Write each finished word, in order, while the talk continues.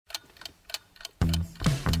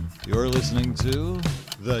You're listening to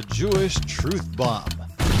The Jewish Truth Bomb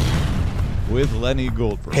with Lenny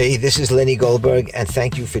Goldberg. Hey, this is Lenny Goldberg, and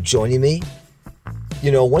thank you for joining me.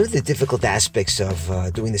 You know, one of the difficult aspects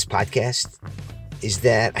of doing this podcast is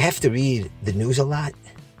that I have to read the news a lot,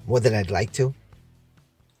 more than I'd like to.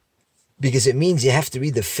 Because it means you have to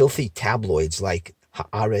read the filthy tabloids like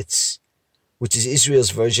Haaretz, which is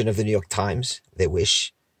Israel's version of the New York Times, they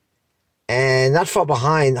wish. And not far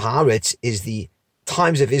behind Haaretz is the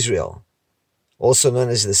Times of Israel, also known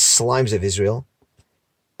as the Slimes of Israel.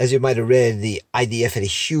 As you might have read, the IDF had a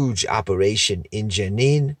huge operation in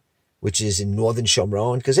Jenin, which is in northern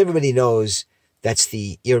Shomron, because everybody knows that's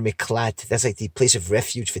the Ir Miklat, that's like the place of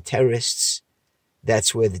refuge for terrorists.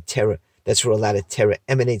 That's where that's where a lot of terror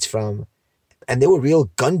emanates from. And there were real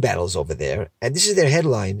gun battles over there. And this is their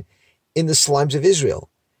headline in the Slimes of Israel.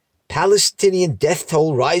 Palestinian death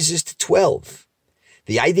toll rises to 12.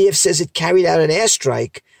 The IDF says it carried out an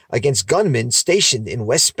airstrike against gunmen stationed in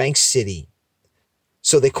West Bank City.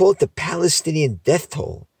 So they call it the Palestinian death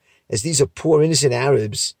toll, as these are poor innocent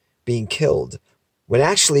Arabs being killed, when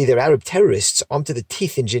actually they're Arab terrorists armed to the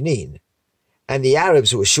teeth in Jenin. And the Arabs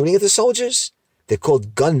who are shooting at the soldiers, they're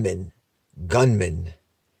called gunmen. Gunmen.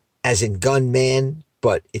 As in gunman,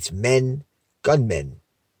 but it's men, gunmen.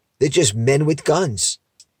 They're just men with guns.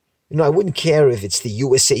 You know, I wouldn't care if it's the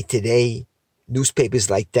USA Today, newspapers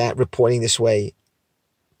like that reporting this way.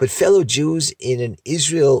 But fellow Jews in an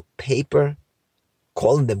Israel paper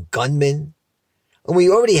calling them gunmen? And we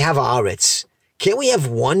already have Haaretz. Can't we have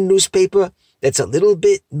one newspaper that's a little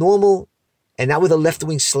bit normal and not with a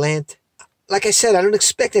left-wing slant? Like I said, I don't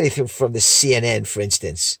expect anything from the CNN, for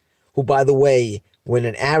instance, who, by the way, when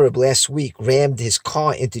an Arab last week rammed his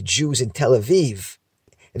car into Jews in Tel Aviv,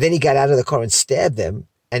 and then he got out of the car and stabbed them,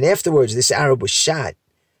 and afterwards this Arab was shot.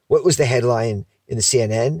 What was the headline in the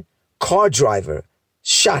CNN? Car driver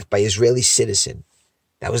shot by Israeli citizen.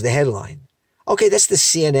 That was the headline. Okay, that's the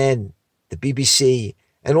CNN, the BBC,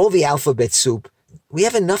 and all the alphabet soup. We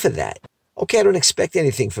have enough of that. Okay, I don't expect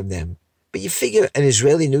anything from them. But you figure an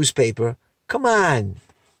Israeli newspaper, come on.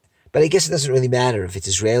 But I guess it doesn't really matter if it's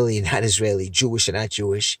Israeli and not Israeli, Jewish or not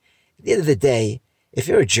Jewish. At the end of the day, if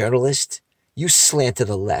you're a journalist, you slant to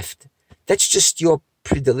the left. That's just your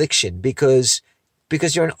predilection because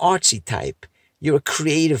you're an artsy type. You're a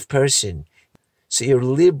creative person. So you're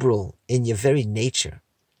liberal in your very nature.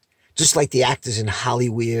 Just like the actors in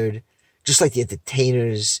Hollywood, just like the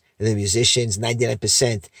entertainers and the musicians,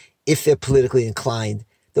 99%, if they're politically inclined,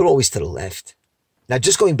 they're always to the left. Now,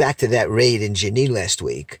 just going back to that raid in Jenin last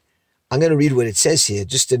week, I'm going to read what it says here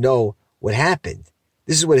just to know what happened.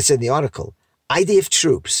 This is what it said in the article. IDF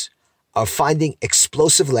troops are finding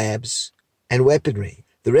explosive labs and weaponry.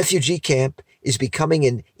 The refugee camp is becoming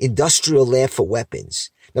an industrial lab for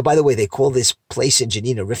weapons. Now, by the way, they call this place in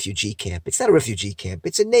Jenin a refugee camp. It's not a refugee camp.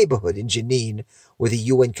 It's a neighborhood in Jenin where the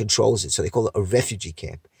UN controls it. So they call it a refugee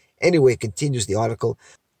camp. Anyway, it continues the article.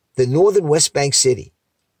 The northern West Bank city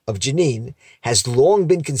of Jenin has long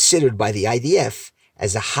been considered by the IDF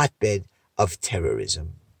as a hotbed of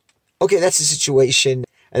terrorism. Okay, that's the situation.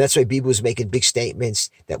 And that's why Bibi was making big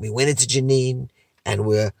statements that we went into Jenin and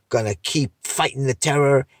we're going to keep fighting the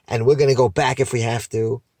terror and we're going to go back if we have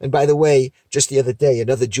to. And by the way, just the other day,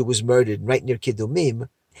 another Jew was murdered right near Kidumim.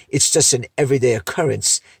 It's just an everyday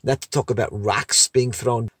occurrence, not to talk about rocks being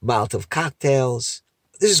thrown, Molotov cocktails.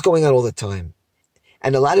 This is going on all the time.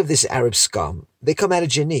 And a lot of this Arab scum, they come out of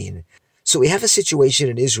Jenin. So we have a situation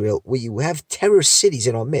in Israel where you have terror cities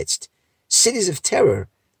in our midst, cities of terror.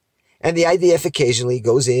 And the IDF occasionally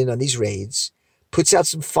goes in on these raids, puts out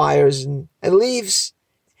some fires and leaves.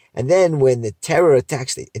 And then when the terror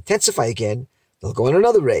attacks they intensify again, they'll go on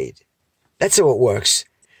another raid. That's how it works.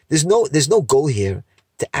 There's no goal here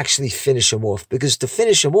to actually finish them off, because to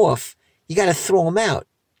finish them off, you got to throw them out.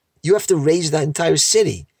 You have to raise the entire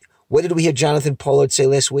city. What did we hear Jonathan Pollard say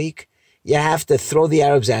last week? You have to throw the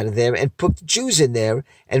Arabs out of there and put the Jews in there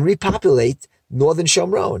and repopulate northern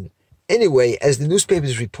Shomron. Anyway, as the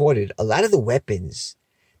newspapers reported, a lot of the weapons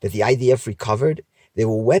that the IDF recovered, they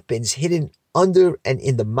were weapons hidden under and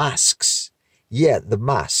in the mosques. Yeah, the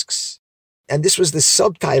mosques. And this was the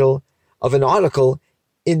subtitle of an article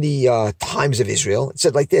in the Times of Israel. It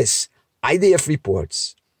said like this: IDF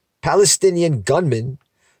reports, Palestinian gunmen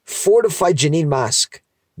fortified Jenin Mosque,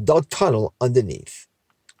 dug tunnel underneath.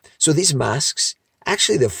 So these mosques,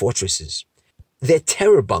 actually they're fortresses. They're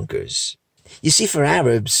terror bunkers. You see, for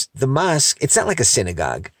Arabs, the mosque, it's not like a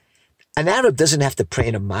synagogue. An Arab doesn't have to pray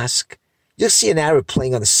in a mosque. You'll see an Arab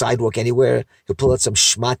playing on the sidewalk anywhere. He'll pull out some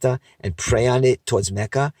shmata and pray on it towards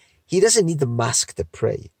Mecca. He doesn't need the mosque to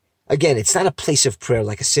pray. Again, it's not a place of prayer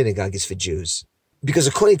like a synagogue is for Jews. Because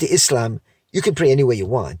according to Islam, you can pray anywhere you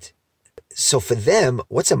want. So for them,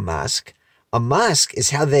 what's a mosque? A mosque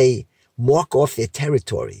is how they mark off their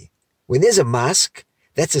territory. When there's a mosque,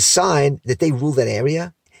 that's a sign that they rule that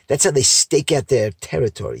area. That's how they stake out their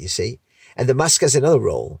territory, you see? And the mosque has another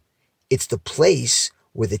role. It's the place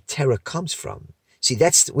where the terror comes from. See,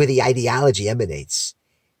 that's where the ideology emanates.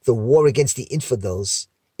 The war against the infidels,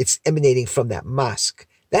 it's emanating from that mosque.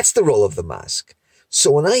 That's the role of the mosque.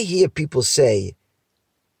 So when I hear people say,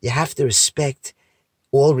 you have to respect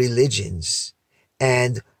all religions,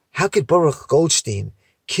 and how could Baruch Goldstein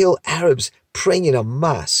kill Arabs praying in a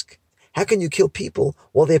mosque? How can you kill people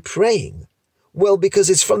while they're praying? Well, because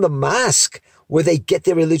it's from the mosque where they get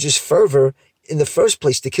their religious fervor in the first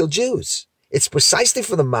place to kill Jews. It's precisely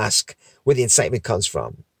from the mosque where the incitement comes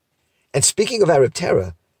from. And speaking of Arab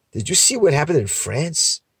terror, did you see what happened in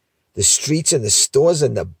France? The streets and the stores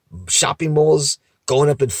and the shopping malls going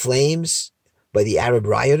up in flames by the Arab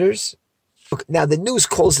rioters? Look, now, the news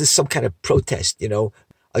calls this some kind of protest,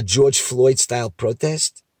 a George Floyd-style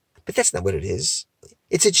protest. But that's not what it is.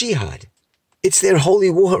 It's a jihad. It's their holy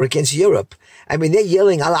war against Europe. I mean, they're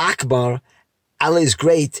yelling Allah Akbar, Allah is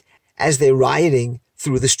great, as they're rioting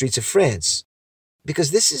through the streets of France.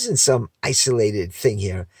 Because this isn't some isolated thing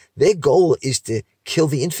here. Their goal is to kill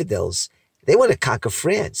the infidels. They want to conquer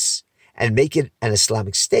France and make it an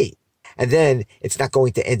Islamic state. And then it's not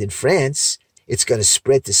going to end in France. It's going to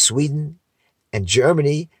spread to Sweden and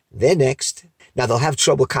Germany. They're next. Now, they'll have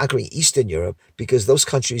trouble conquering Eastern Europe because those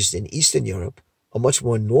countries in Eastern Europe are much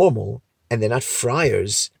more normal, and they're not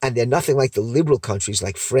friars, and they're nothing like the liberal countries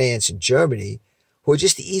like France and Germany, who are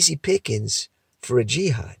just easy pickings for a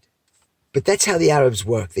jihad. But that's how the Arabs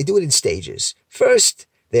work. They do it in stages. First,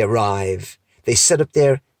 they arrive. They set up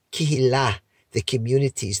their kihillah, their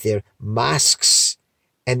communities, their mosques,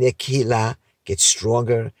 and their kihillah gets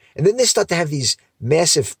stronger. And then they start to have these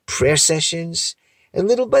massive prayer sessions, and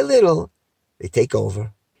little by little, they take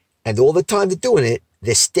over. And all the time they're doing it,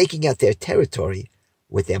 they're staking out their territory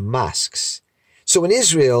with their mosques. So in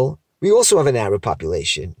Israel, we also have an Arab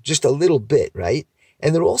population, just a little bit, right?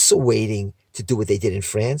 And they're also waiting to do what they did in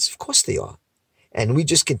France. Of course they are. And we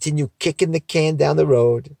just continue kicking the can down the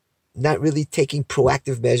road, not really taking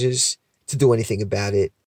proactive measures to do anything about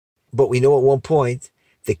it. But we know at one point,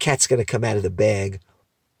 the cat's going to come out of the bag.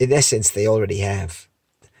 In essence, they already have.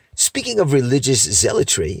 Speaking of religious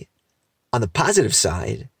zealotry, on the positive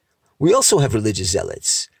side, we also have religious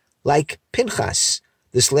zealots, like Pinchas.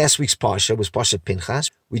 This last week's Parsha was Parsha Pinchas.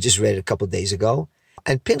 We just read it a couple of days ago.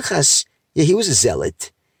 And Pinchas, he was a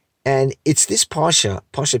zealot. And it's this Parsha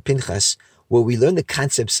Pinchas, where we learn the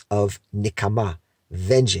concepts of nikama,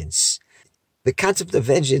 vengeance. The concept of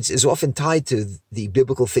vengeance is often tied to the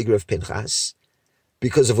biblical figure of Pinchas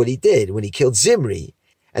because of what he did when he killed Zimri.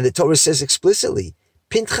 And the Torah says explicitly,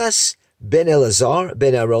 Pinchas ben Elazar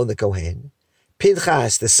ben Aaron the Kohen,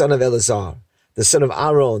 Pinchas the son of Elazar, the son of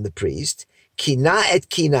Aaron the priest, kina et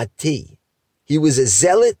kinati. He was a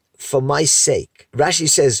zealot for my sake. Rashi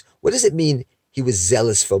says, what does it mean he was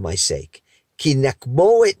zealous for my sake? Ki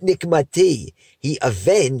nakmo et nikmati. He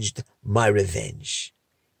avenged my revenge.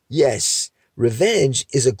 Yes, revenge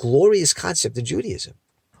is a glorious concept in Judaism.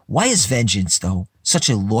 Why is vengeance, though, such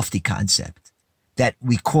a lofty concept that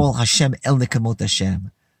we call Hashem El Nekamot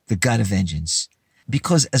Hashem, the God of vengeance?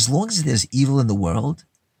 Because as long as there's evil in the world,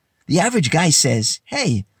 the average guy says,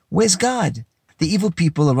 hey, where's God? The evil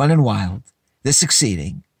people are running wild. They're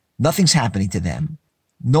succeeding. Nothing's happening to them.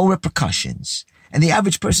 No repercussions. And the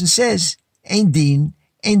average person says, Ein Din,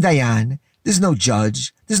 Ein Dayan. There's no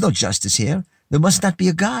judge. There's no justice here. There must not be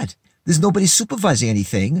a God. There's nobody supervising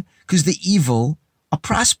anything because the evil are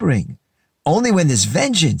prospering. Only when there's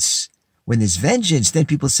vengeance, then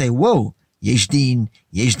people say, whoa, Yesh Din,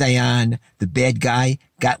 Yesh Dayan, the bad guy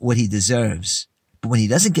got what he deserves. But when he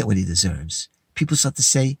doesn't get what he deserves, people start to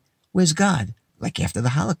say, where's God? Like after the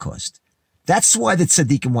Holocaust. That's why the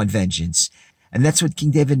tzaddikim want vengeance. And that's what King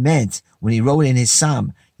David meant when he wrote in his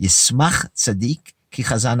psalm, Yismach tzaddik ki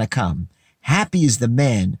chazan hakam. Happy is the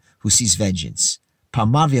man who sees vengeance.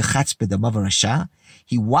 Pamav yachatz bedamav rasha.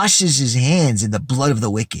 He washes his hands in the blood of the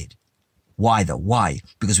wicked. Why though? Why?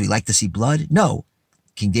 Because we like to see blood? No.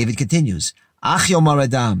 King David continues, Ach yomar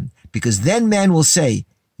adam. Because then man will say,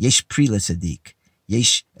 Yesh pri letzaddik.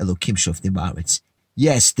 Yesh elokim shoftim ba'aretz.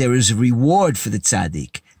 Yes, there is a reward for the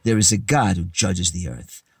tzaddik. There is a God who judges the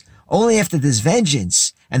earth. Only after there's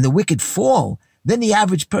vengeance and the wicked fall, then the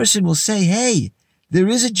average person will say, hey, there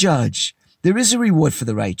is a judge. There is a reward for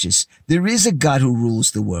the righteous. There is a God who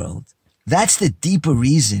rules the world. That's the deeper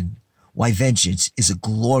reason why vengeance is a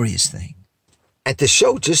glorious thing. And to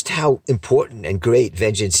show just how important and great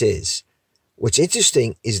vengeance is, What's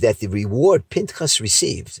interesting is that the reward Pinchas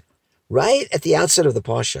received, right at the outset of the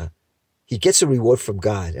Parsha, he gets a reward from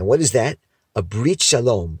God. And what is that? A brit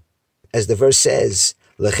shalom. As the verse says,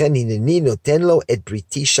 Lechen hineni noten lo et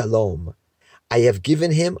briti shalom. I have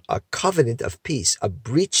given him a covenant of peace, a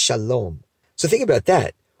brit shalom. So think about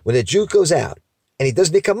that. When a Jew goes out and he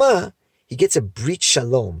does nikama, he gets a brit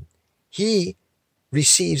shalom. He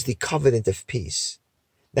receives the covenant of peace.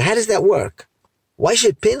 Now, how does that work? Why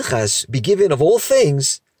should Pinchas be given, of all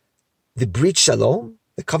things, the brit shalom,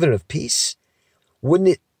 the covenant of peace? Wouldn't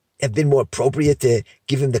it have been more appropriate to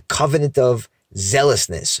give him the covenant of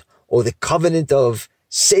zealousness or the covenant of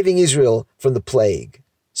saving Israel from the plague?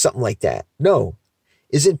 Something like that. No.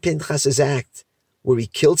 Isn't Pinchas's act where he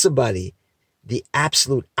killed somebody the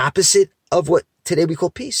absolute opposite of what today we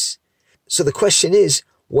call peace? So the question is,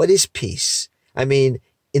 what is peace? I mean,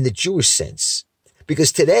 in the Jewish sense.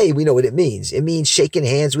 Because today we know what it means. It means shaking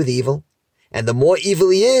hands with evil. And the more evil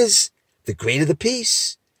he is, the greater the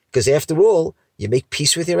peace. Because after all, you make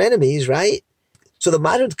peace with your enemies, right? So the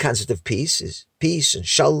modern concept of peace is peace and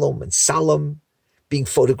shalom and salam, being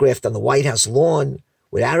photographed on the White House lawn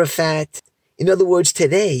with Arafat. In other words,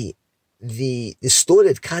 today, the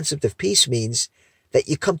distorted concept of peace means that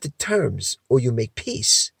you come to terms or you make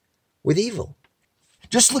peace with evil.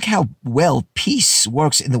 Just look how well peace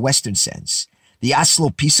works in the Western sense. The Oslo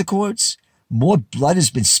Peace Accords, more blood has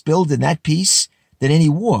been spilled in that peace than any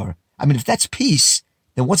war. I mean, if that's peace,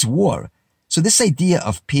 then what's war? So this idea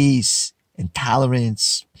of peace and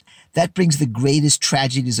tolerance, that brings the greatest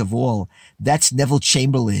tragedies of all. That's Neville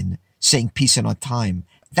Chamberlain saying peace in our time.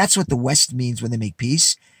 That's what the West means when they make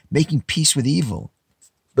peace, making peace with evil.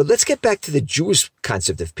 But let's get back to the Jewish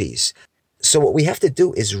concept of peace. So what we have to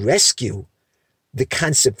do is rescue the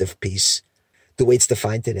concept of peace the way it's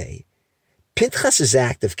defined today. Pinchas's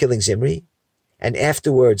act of killing Zimri and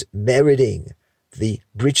afterwards meriting the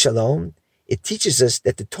Brit Shalom, it teaches us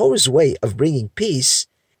that the Torah's way of bringing peace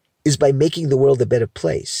is by making the world a better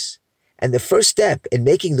place. And the first step in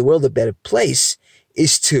making the world a better place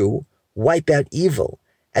is to wipe out evil.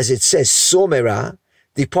 As it says, Somera,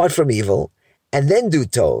 depart from evil, and then do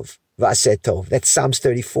Tov, Va'aseh Tov. That's Psalms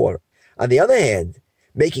 34. On the other hand,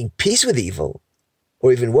 making peace with evil,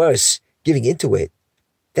 or even worse, giving into it,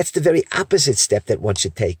 that's the very opposite step that one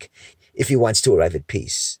should take if he wants to arrive at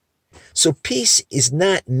peace. So peace is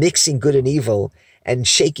not mixing good and evil and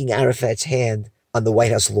shaking Arafat's hand on the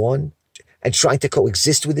White House lawn and trying to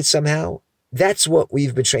coexist with it somehow. That's what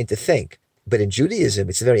we've been trained to think. But in Judaism,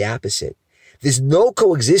 it's the very opposite. There's no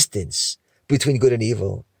coexistence between good and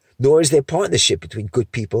evil, nor is there partnership between good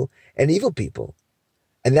people and evil people.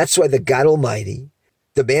 And that's why the God Almighty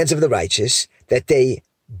demands of the righteous that they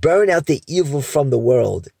burn out the evil from the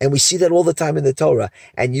world. And we see that all the time in the Torah.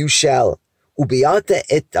 And you shall, ubiata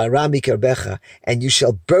et ara mikarbecha, and you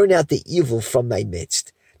shall burn out the evil from thy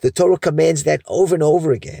midst. The Torah commands that over and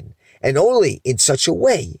over again. And only in such a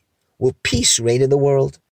way will peace reign in the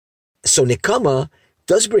world. So Nekama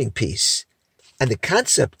does bring peace. And the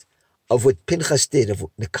concept of what Pinchas did, of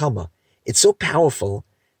Nekama, it's so powerful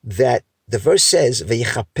that the verse says,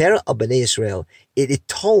 V'yechaper al bnei Yisrael, it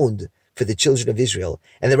atoned for the children of Israel.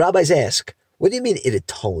 And the rabbis ask, what do you mean it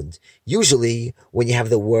atoned? Usually, when you have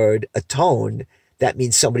the word atone, that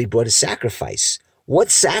means somebody brought a sacrifice.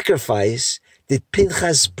 What sacrifice did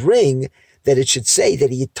Pinchas bring that it should say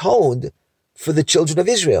that he atoned for the children of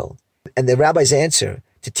Israel? And the rabbis answer,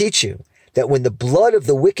 to teach you that when the blood of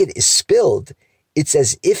the wicked is spilled, it's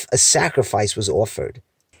as if a sacrifice was offered.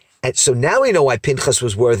 And so now we know why Pinchas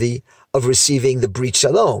was worthy of receiving the Brit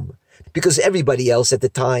Shalom, because everybody else at the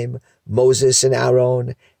time, Moses and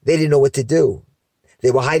Aaron, they didn't know what to do.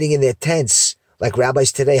 They were hiding in their tents, like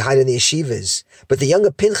rabbis today hide in the yeshivas. But the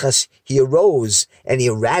younger Pinchas, he arose and he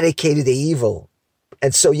eradicated the evil.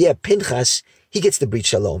 And so, Pinchas, he gets the Brit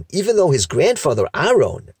Shalom, even though his grandfather,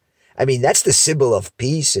 Aaron, I mean, that's the symbol of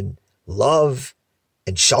peace and love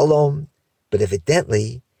and shalom. But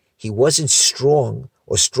evidently, he wasn't strong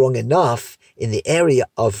or strong enough in the area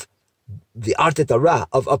of the Artet Hara,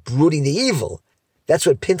 of uprooting the evil. That's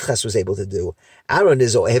what Pinchas was able to do. Aaron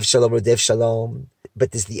is Ohev Shalom or Dev Shalom,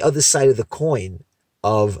 but there's the other side of the coin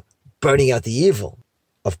of burning out the evil,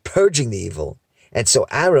 of purging the evil. And so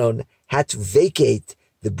Aaron had to vacate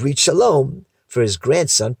the Brit Shalom for his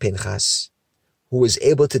grandson Pinchas, who was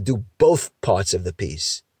able to do both parts of the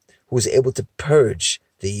peace, who was able to purge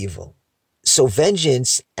the evil. So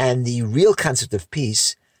vengeance and the real concept of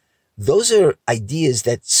peace, those are ideas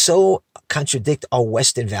that so contradict our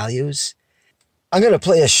Western values. I'm going to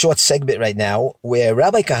play a short segment right now where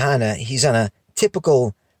Rabbi Kahana, he's on a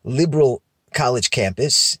typical liberal college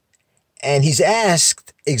campus, And he's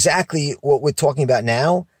asked exactly what we're talking about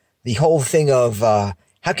now, the whole thing of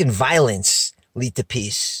how can violence lead to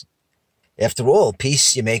peace? After all,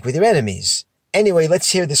 peace you make with your enemies. Anyway,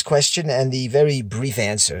 let's hear this question and the very brief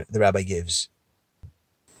answer the rabbi gives.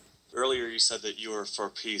 Earlier you said that you were for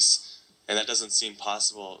peace, and that doesn't seem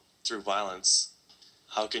possible through violence.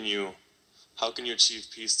 How can you achieve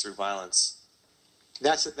peace through violence?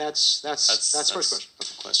 That's first question.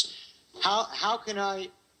 That's a question. How can I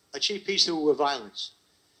achieve peace through violence?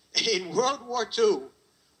 In World War II,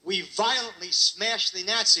 we violently smashed the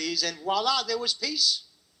Nazis, and voila, there was peace.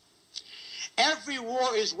 Every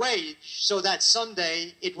war is waged so that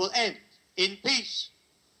someday it will end in peace.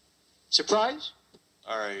 Surprise?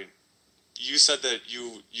 All right. You said that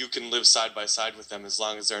you can live side by side with them as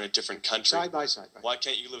long as they're in a different country. Side by side. Right. Why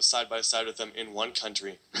can't you live side by side with them in one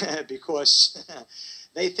country? Because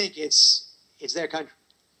they think it's their country.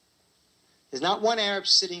 There's not one Arab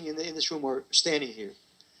sitting in this room or standing here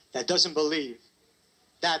that doesn't believe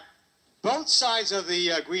that both sides of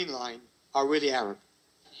the green line are really Arab.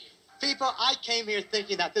 People, I came here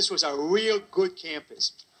thinking that this was a real good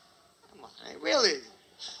campus. Come on, really.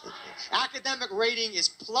 Academic rating is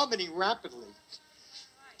plummeting rapidly.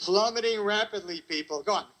 Plummeting rapidly, people.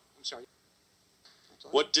 Go on. I'm sorry.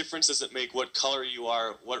 What difference does it make what color you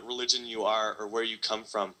are, what religion you are, or where you come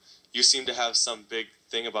from? You seem to have some big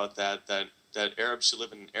thing about that Arabs should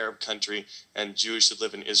live in an Arab country and Jews should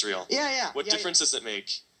live in Israel. Yeah. What difference does it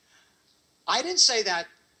make? I didn't say that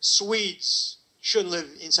Swedes shouldn't live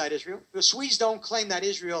inside Israel. The Swedes don't claim that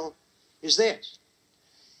Israel is theirs.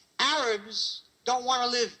 Arabs don't want to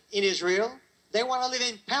live in Israel. They want to live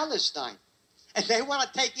in Palestine. And they want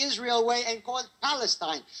to take Israel away and call it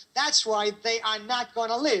Palestine. That's why they are not going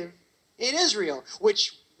to live in Israel,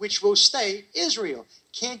 which will stay Israel.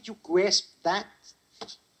 Can't you grasp that?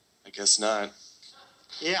 I guess not.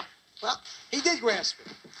 Yeah. Well, he did grasp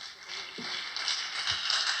it.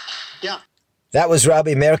 Yeah. That was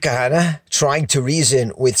Rabbi Meir Kahana trying to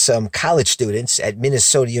reason with some college students at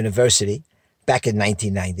Minnesota University back in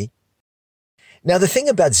 1990. Now, the thing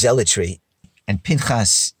about zealotry, and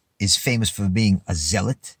Pinchas is famous for being a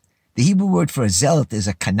zealot. The Hebrew word for a zealot is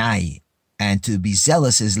a kanai, and to be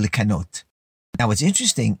zealous is likanot. Now, what's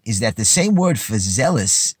interesting is that the same word for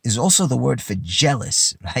zealous is also the word for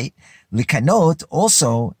jealous, right? Likanot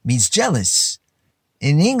also means jealous.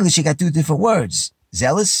 In English, you got two different words,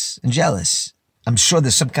 zealous and jealous. I'm sure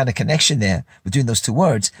there's some kind of connection there between those two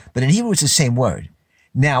words, but in Hebrew, it's the same word.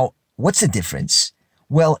 Now, what's the difference?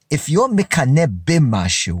 Well, if you're mikaneh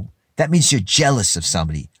bimashu, that means you're jealous of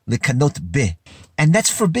somebody. Likanot bi. And that's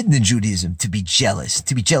forbidden in Judaism, to be jealous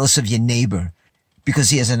of your neighbor because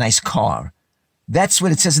he has a nice car. That's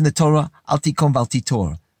what it says in the Torah, al tikom val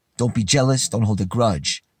titor. Don't be jealous, don't hold a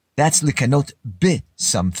grudge. That's likanot bi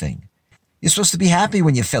something. You're supposed to be happy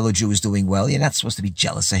when your fellow Jew is doing well. You're not supposed to be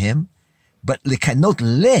jealous of him. But likanot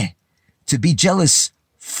le, to be jealous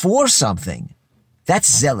for something,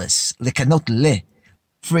 that's zealous. Likanot le.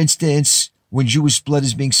 For instance, when Jewish blood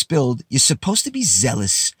is being spilled, you're supposed to be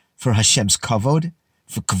zealous for Hashem's kavod,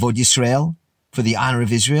 for kavod Yisrael, for the honor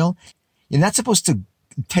of Israel. You're not supposed to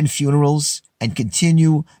attend funerals and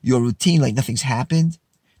continue your routine like nothing's happened.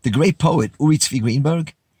 The great poet Uri Tzvi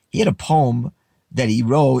Greenberg, he had a poem that he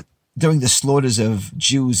wrote during the slaughters of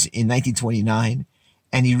Jews in 1929,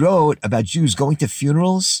 and he wrote about Jews going to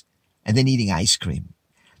funerals and then eating ice cream.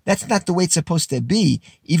 That's not the way it's supposed to be,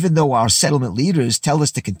 even though our settlement leaders tell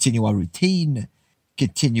us to continue our routine,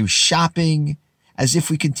 continue shopping, as if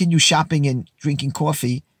we continue shopping and drinking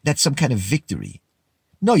coffee, that's some kind of victory.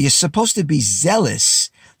 No, you're supposed to be zealous.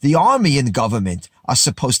 The army and the government are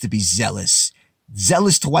supposed to be zealous.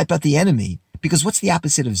 Zealous to wipe out the enemy. Because what's the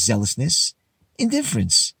opposite of zealousness?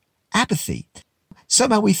 Indifference. Apathy.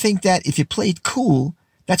 Somehow we think that if you play it cool,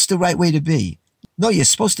 that's the right way to be. No, you're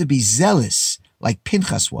supposed to be zealous, like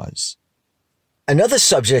Pinchas was. Another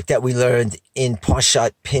subject that we learned in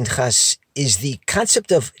Parshat Pinchas is the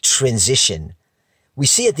concept of transition. We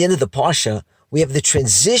see at the end of the Parsha, we have the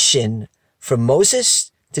transition from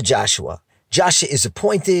Moses to Joshua. Joshua is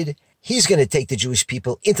appointed. He's going to take the Jewish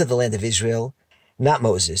people into the land of Israel, not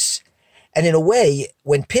Moses. And in a way,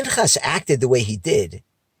 when Pinchas acted the way he did,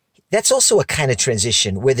 that's also a kind of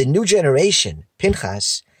transition where the new generation,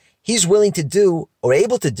 Pinchas, he's willing to do or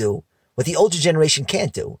able to do what the older generation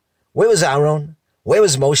can't do. Where was Aaron? Where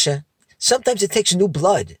was Moshe? Sometimes it takes new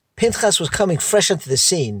blood. Pinchas was coming fresh onto the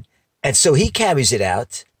scene, and so he carries it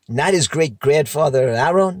out. Not his great-grandfather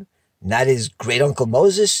Aaron, not his great-uncle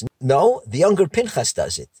Moses. No, the younger Pinchas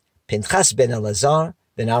does it. Pinchas ben Elazar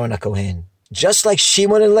ben Aaron HaKohen. Just like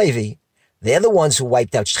Shimon and Levi, they're the ones who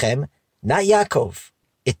wiped out Shechem, not Yaakov.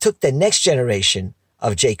 It took the next generation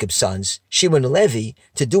of Jacob's sons, Shimon and Levi,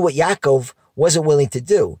 to do what Yaakov wasn't willing to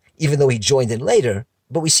do, even though he joined in later.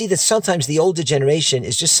 But we see that sometimes the older generation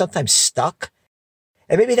is just sometimes stuck.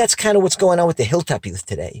 And maybe that's kind of what's going on with the Hilltop youth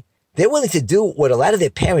today. They're willing to do what a lot of their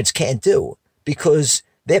parents can't do because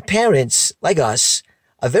their parents, like us,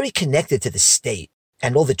 are very connected to the state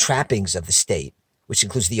and all the trappings of the state, which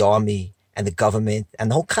includes the army and the government and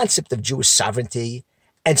the whole concept of Jewish sovereignty.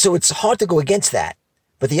 And so it's hard to go against that.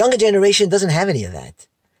 But the younger generation doesn't have any of that.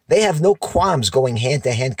 They have no qualms going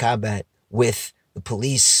hand-to-hand combat with the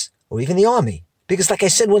police or even the army. Because like I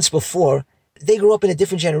said once before, they grew up in a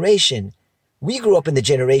different generation. We grew up in the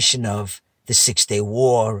generation of the 6-Day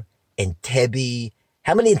War, Entebbe.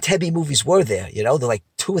 How many Entebbe movies were there? You know, there were like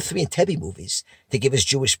 2 or 3 Entebbe movies to give us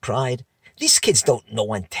Jewish pride. These kids don't know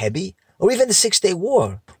Entebbe or even the 6-Day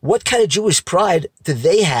War. What kind of Jewish pride do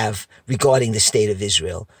they have regarding the state of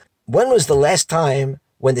Israel? When was the last time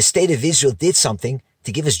when the state of Israel did something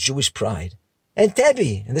to give us Jewish pride?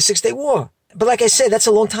 Entebbe and the 6-Day War. But like I said, that's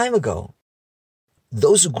a long time ago.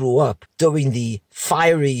 Those who grew up during the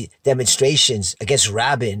fiery demonstrations against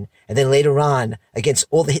Rabin, and then later on against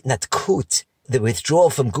all the Hitnatkut, the withdrawal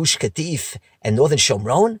from Gush Katif and Northern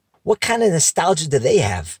Shomron, what kind of nostalgia do they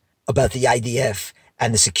have about the IDF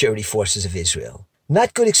and the security forces of Israel?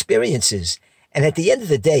 Not good experiences. And at the end of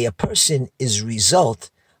the day, a person is a result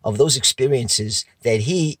of those experiences that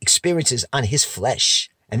he experiences on his flesh.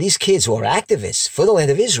 And these kids who are activists for the land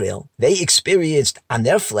of Israel, they experienced on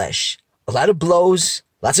their flesh a lot of blows,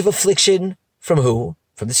 lots of affliction. From who?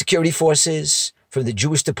 From the security forces, from the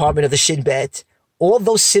Jewish department of the Shin Bet, all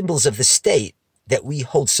those symbols of the state that we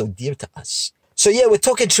hold so dear to us. So yeah, we're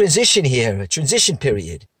talking transition here, a transition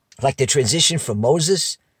period, like the transition from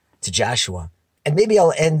Moses to Joshua. And maybe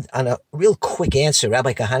I'll end on a real quick answer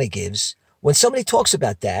Rabbi Kahana gives. When somebody talks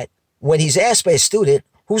about that, when he's asked by a student,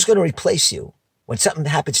 who's going to replace you? When something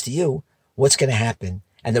happens to you, what's going to happen?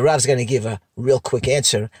 And the Rav's going to give a real quick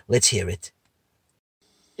answer. Let's hear it.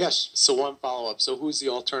 Yes. So one follow-up. So who's the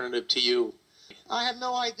alternative to you? I have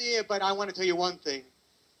no idea, but I want to tell you one thing.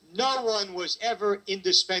 No one was ever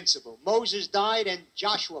indispensable. Moses died and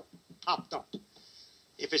Joshua popped up.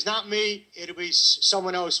 If it's not me, it'll be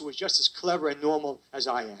someone else who was just as clever and normal as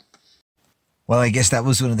I am. Well, I guess that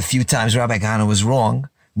was one of the few times Rabbi Kahana was wrong.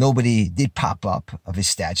 Nobody did pop up of his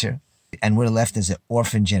stature. And we're left as an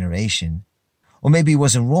orphan generation. Or maybe he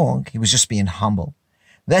wasn't wrong. He was just being humble.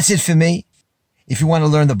 That's it for me. If you want to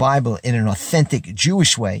learn the Bible in an authentic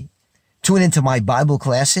Jewish way, tune into my Bible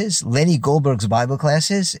classes, Lenny Goldberg's Bible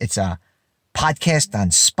classes. It's a podcast on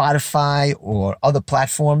Spotify or other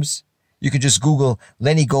platforms. You can just Google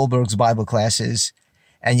Lenny Goldberg's Bible classes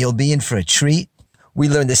and you'll be in for a treat. We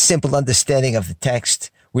learn the simple understanding of the text.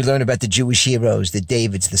 We learn about the Jewish heroes, the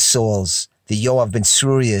Davids, the Sauls, the Yoav ben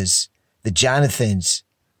Suriyas, the Jonathans.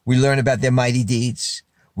 We learn about their mighty deeds.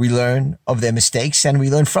 We learn of their mistakes and we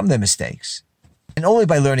learn from their mistakes. And only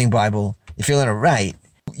by learning Bible, if you learn it right,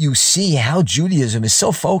 you see how Judaism is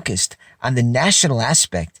so focused on the national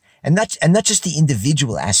aspect and not just the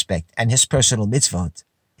individual aspect and his personal mitzvot.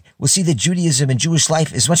 We'll see that Judaism and Jewish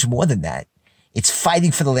life is much more than that. It's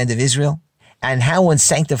fighting for the land of Israel and how one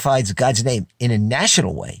sanctifies God's name in a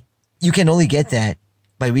national way. You can only get that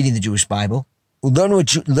by reading the Jewish Bible. Learn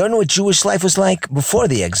what Jewish life was like before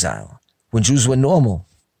the exile, when Jews were normal,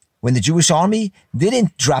 when the Jewish army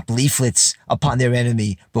didn't drop leaflets upon their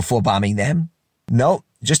enemy before bombing them. No,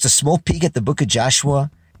 just a small peek at the book of Joshua,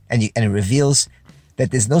 and it reveals that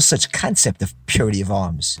there's no such concept of purity of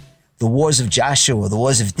arms. The wars of Joshua, the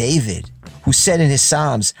wars of David, who said in his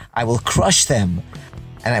Psalms, I will crush them,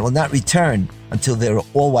 and I will not return until they're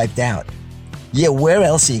all wiped out. Yeah, where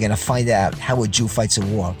else are you going to find out how a Jew fights a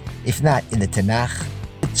war, if not in the Tanakh?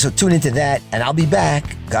 So tune into that, and I'll be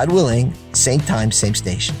back, God willing, same time, same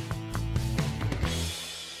station.